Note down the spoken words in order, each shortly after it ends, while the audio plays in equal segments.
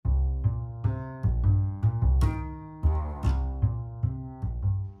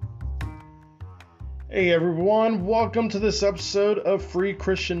Hey everyone, welcome to this episode of Free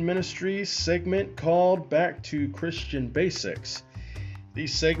Christian Ministries segment called Back to Christian Basics.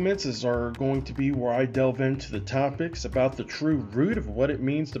 These segments are going to be where I delve into the topics about the true root of what it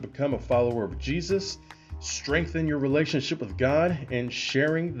means to become a follower of Jesus, strengthen your relationship with God, and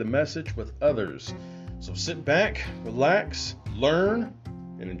sharing the message with others. So sit back, relax, learn,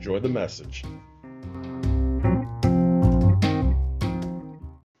 and enjoy the message.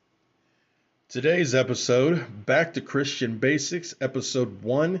 Today's episode, Back to Christian Basics, Episode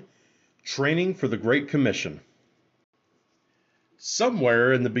 1, Training for the Great Commission.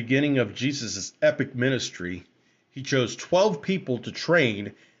 Somewhere in the beginning of Jesus' epic ministry, he chose 12 people to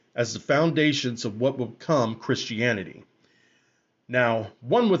train as the foundations of what would become Christianity. Now,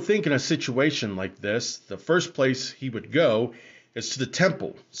 one would think in a situation like this, the first place he would go is to the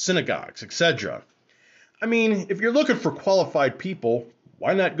temple, synagogues, etc. I mean, if you're looking for qualified people,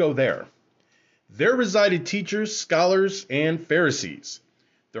 why not go there? There resided teachers, scholars, and Pharisees.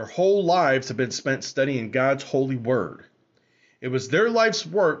 Their whole lives have been spent studying God's holy word. It was their life's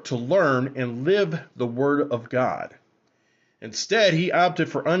work to learn and live the word of God. Instead, he opted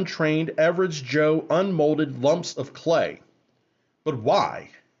for untrained, average Joe, unmolded lumps of clay. But why?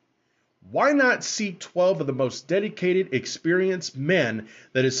 Why not seek 12 of the most dedicated, experienced men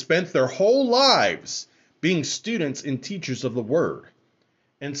that have spent their whole lives being students and teachers of the word?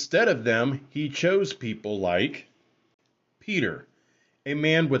 Instead of them, he chose people like Peter, a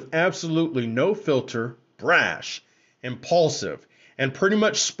man with absolutely no filter, brash, impulsive, and pretty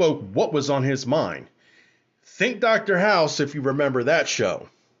much spoke what was on his mind. Think Dr. House if you remember that show.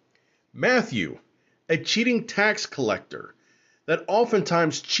 Matthew, a cheating tax collector that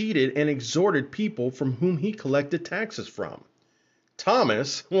oftentimes cheated and extorted people from whom he collected taxes from.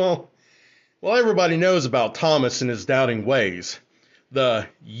 Thomas, well, everybody knows about Thomas and his doubting ways. The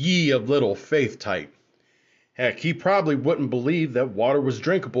ye of little faith type. Heck, he probably wouldn't believe that water was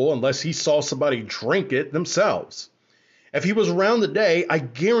drinkable unless he saw somebody drink it themselves. If he was around today, I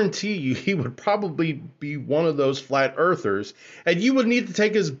guarantee you he would probably be one of those flat earthers, and you would need to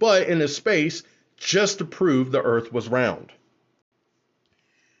take his butt into space just to prove the earth was round.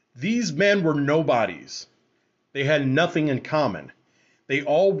 These men were nobodies. They had nothing in common. They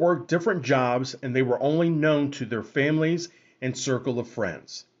all worked different jobs, and they were only known to their families and circle of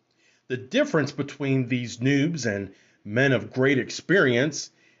friends. The difference between these noobs and men of great experience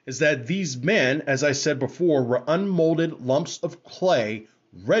is that these men, as I said before, were unmolded lumps of clay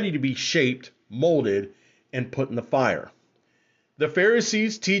ready to be shaped, molded, and put in the fire. The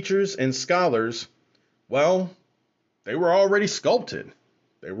Pharisees, teachers, and scholars, well, they were already sculpted.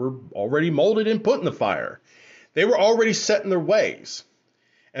 They were already molded and put in the fire. They were already set in their ways.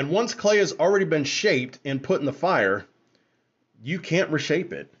 And once clay has already been shaped and put in the fire, you can't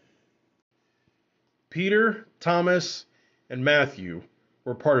reshape it. Peter, Thomas, and Matthew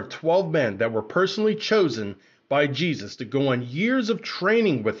were part of 12 men that were personally chosen by Jesus to go on years of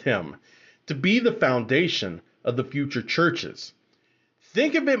training with him to be the foundation of the future churches.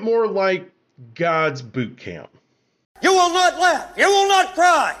 Think of it more like God's boot camp. You will not laugh. You will not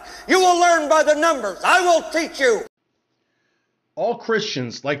cry. You will learn by the numbers. I will teach you. All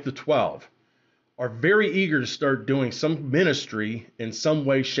Christians, like the 12, are very eager to start doing some ministry in some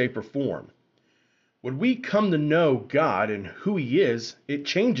way, shape, or form. When we come to know God and who he is, it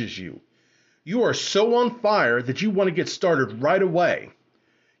changes you. You are so on fire that you want to get started right away.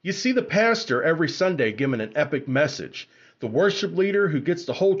 You see the pastor every Sunday giving an epic message, the worship leader who gets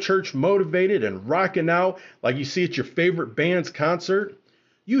the whole church motivated and rocking out like you see at your favorite band's concert.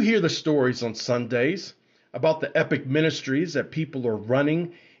 You hear the stories on Sundays about the epic ministries that people are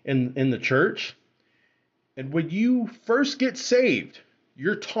running in the church. And when you first get saved,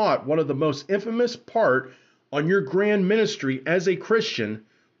 you're taught one of the most infamous part on your grand ministry as a Christian,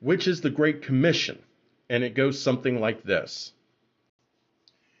 which is the Great Commission. And it goes something like this.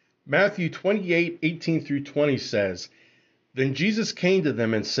 Matthew 28:18 through 20 says, Then Jesus came to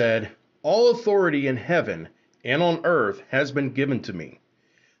them and said, All authority in heaven and on earth has been given to me.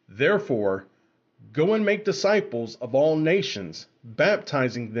 Therefore, go and make disciples of all nations,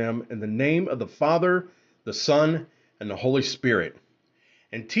 baptizing them in the name of the Father, the Son, and the Holy Spirit,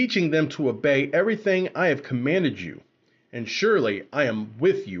 and teaching them to obey everything I have commanded you. And surely I am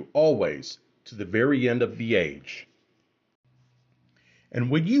with you always to the very end of the age.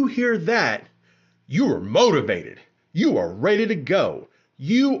 And when you hear that, you are motivated. You are ready to go.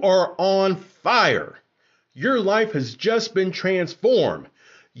 You are on fire. Your life has just been transformed.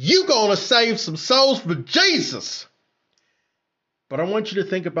 You're going to save some souls for Jesus. But I want you to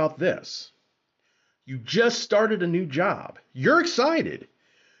think about this. You just started a new job. You're excited.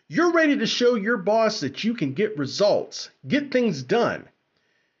 You're ready to show your boss that you can get results, get things done.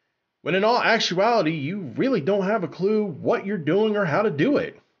 When in all actuality, you really don't have a clue what you're doing or how to do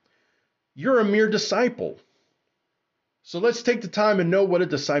it. You're a mere disciple. So let's take the time and know what a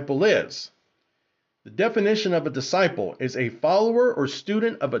disciple is. The definition of a disciple is a follower or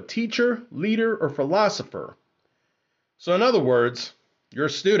student of a teacher, leader, or philosopher. So in other words, you're a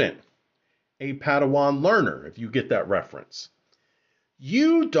student, a Padawan learner, if you get that reference.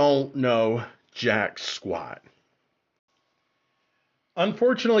 You don't know jack squat.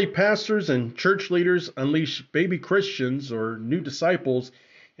 Unfortunately, pastors and church leaders unleash baby Christians or new disciples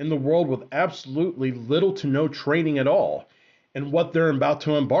in the world with absolutely little to no training at all in what they're about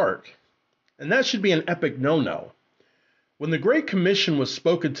to embark. And that should be an epic no-no. When the Great Commission was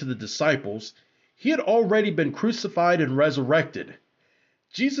spoken to the disciples, he had already been crucified and resurrected.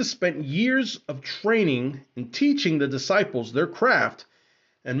 Jesus spent years of training and teaching the disciples their craft,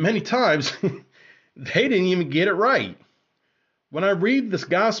 and many times they didn't even get it right. When I read the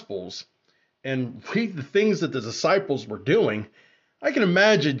Gospels and read the things that the disciples were doing, I can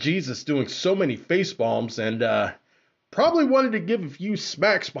imagine Jesus doing so many face palms and probably wanted to give a few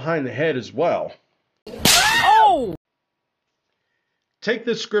smacks behind the head as well. Oh! Take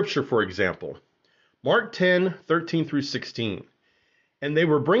this scripture, for example. Mark 10:13 through 16. And they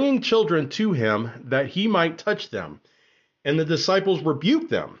were bringing children to him that he might touch them. And the disciples rebuked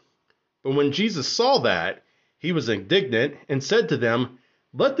them. But when Jesus saw that, he was indignant and said to them,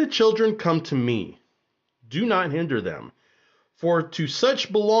 Let the children come to me. Do not hinder them. For to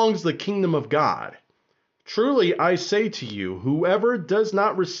such belongs the kingdom of God. Truly I say to you, whoever does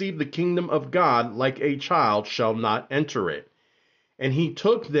not receive the kingdom of God like a child shall not enter it. And he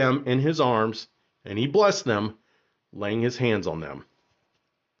took them in his arms, and he blessed them, laying his hands on them.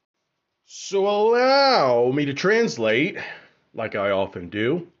 So allow me to translate, like I often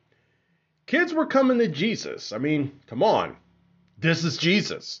do. Kids were coming to Jesus. I mean, come on. This is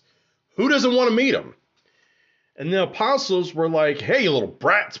Jesus. Who doesn't want to meet him? And the apostles were like, hey, you little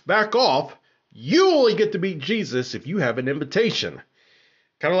brats, back off. You only get to meet Jesus if you have an invitation.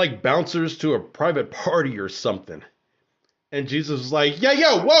 Kind of like bouncers to a private party or something. And Jesus was like,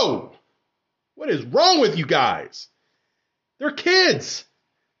 yeah, whoa. What is wrong with you guys? They're kids.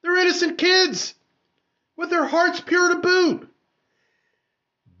 They're innocent kids. With their hearts pure to boot.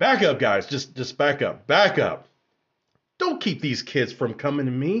 Back up, guys. Just back up. Back up. Don't keep these kids from coming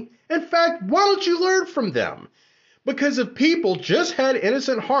to me. In fact, why don't you learn from them? Because if people just had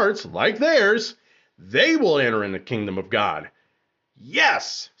innocent hearts like theirs, they will enter in the kingdom of God.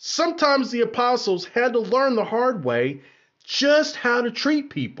 Yes, sometimes the apostles had to learn the hard way just how to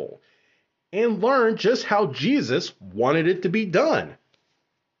treat people and learn just how Jesus wanted it to be done.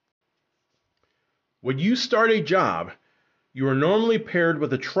 When you start a job, you are normally paired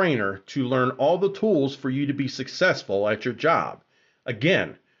with a trainer to learn all the tools for you to be successful at your job.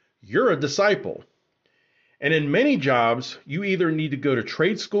 Again, you're a disciple. And in many jobs, you either need to go to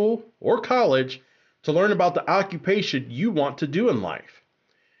trade school or college to learn about the occupation you want to do in life.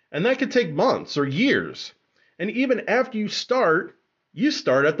 And that could take months or years. And even after you start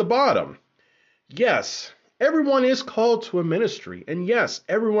at the bottom. Yes, everyone is called to a ministry. And yes,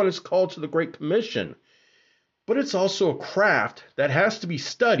 everyone is called to the Great Commission. But it's also a craft that has to be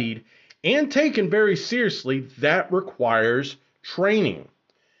studied and taken very seriously that requires training.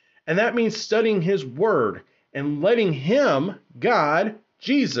 And that means studying His Word and letting Him, God,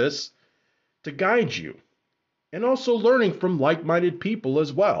 Jesus, to guide you. And also learning from like-minded people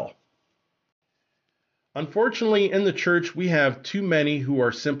as well. Unfortunately, in the church, we have too many who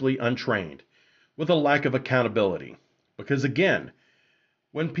are simply untrained, with a lack of accountability. Because again,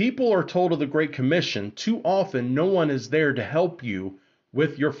 when people are told of the Great Commission, too often no one is there to help you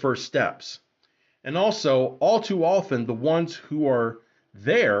with your first steps. And also, all too often, the ones who are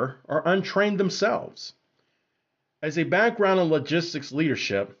there are untrained themselves. As a background in logistics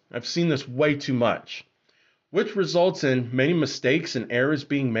leadership, I've seen this way too much, which results in many mistakes and errors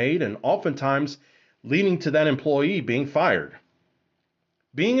being made and oftentimes leading to that employee being fired.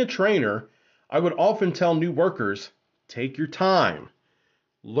 Being a trainer, I would often tell new workers, take your time.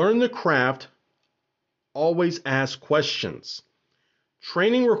 Learn the craft. Always ask questions.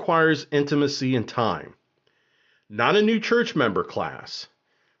 Training requires intimacy and time. Not a new church member class.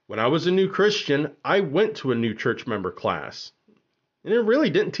 When I was a new Christian, I went to a new church member class, and it really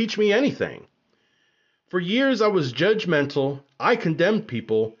didn't teach me anything. For years, I was judgmental, I condemned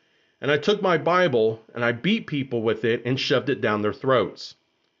people, and I took my Bible and I beat people with it and shoved it down their throats.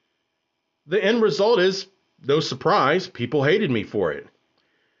 The end result is, no surprise, people hated me for it.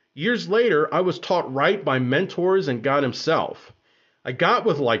 Years later, I was taught right by mentors and God Himself. I got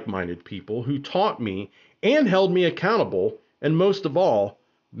with like-minded people who taught me and held me accountable, and most of all,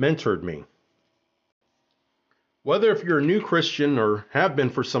 mentored me. Whether if you're a new Christian or have been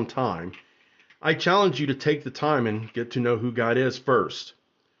for some time, I challenge you to take the time and get to know who God is first.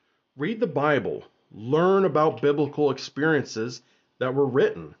 Read the Bible. Learn about biblical experiences that were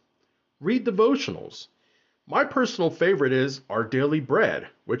written. Read devotionals. My personal favorite is Our Daily Bread,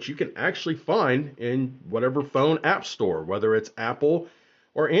 which you can actually find in whatever phone app store, whether it's Apple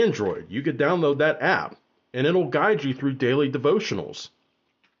or Android. You could download that app, and it'll guide you through daily devotionals.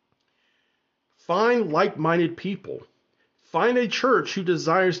 Find like-minded people. Find a church who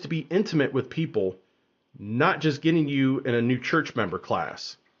desires to be intimate with people, not just getting you in a new church member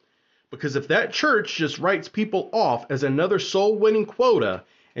class. Because if that church just writes people off as another soul-winning quota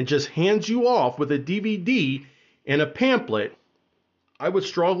and just hands you off with a DVD and a pamphlet, I would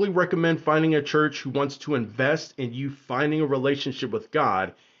strongly recommend finding a church who wants to invest in you finding a relationship with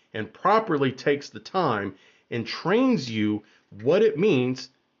God and properly takes the time and trains you what it means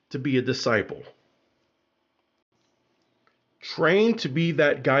to be a disciple. Train to be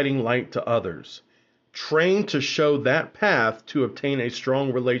that guiding light to others. Train to show that path to obtain a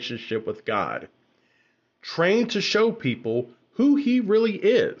strong relationship with God. Train to show people who He really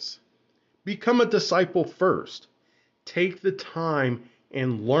is. Become a disciple first. Take the time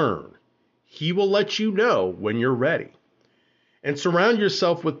and learn. He will let you know when you're ready. And surround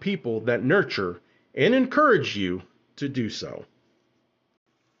yourself with people that nurture and encourage you to do so.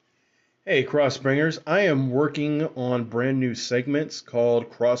 Hey, Crossbringers, I am working on brand new segments called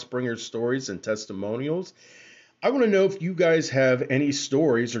Crossbringers Stories and Testimonials. I want to know if you guys have any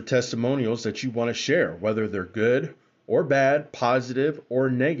stories or testimonials that you want to share, whether they're good or bad, positive or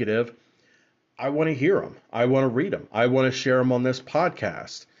negative. I want to hear them. I want to read them. I want to share them on this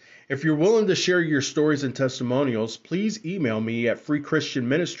podcast. If you're willing to share your stories and testimonials, please email me at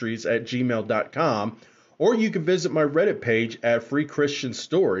freechristianministries@gmail.com, or you can visit my Reddit page at Free Christian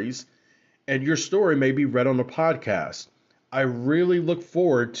Stories, and your story may be read on the podcast. I really look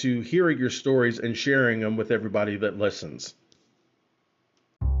forward to hearing your stories and sharing them with everybody that listens.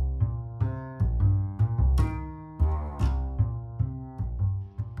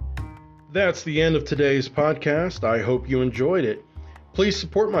 That's the end of today's podcast. I hope you enjoyed it. Please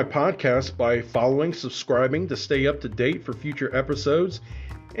support my podcast by following, subscribing to stay up to date for future episodes,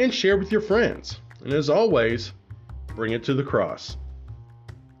 and share with your friends. And as always, bring it to the cross.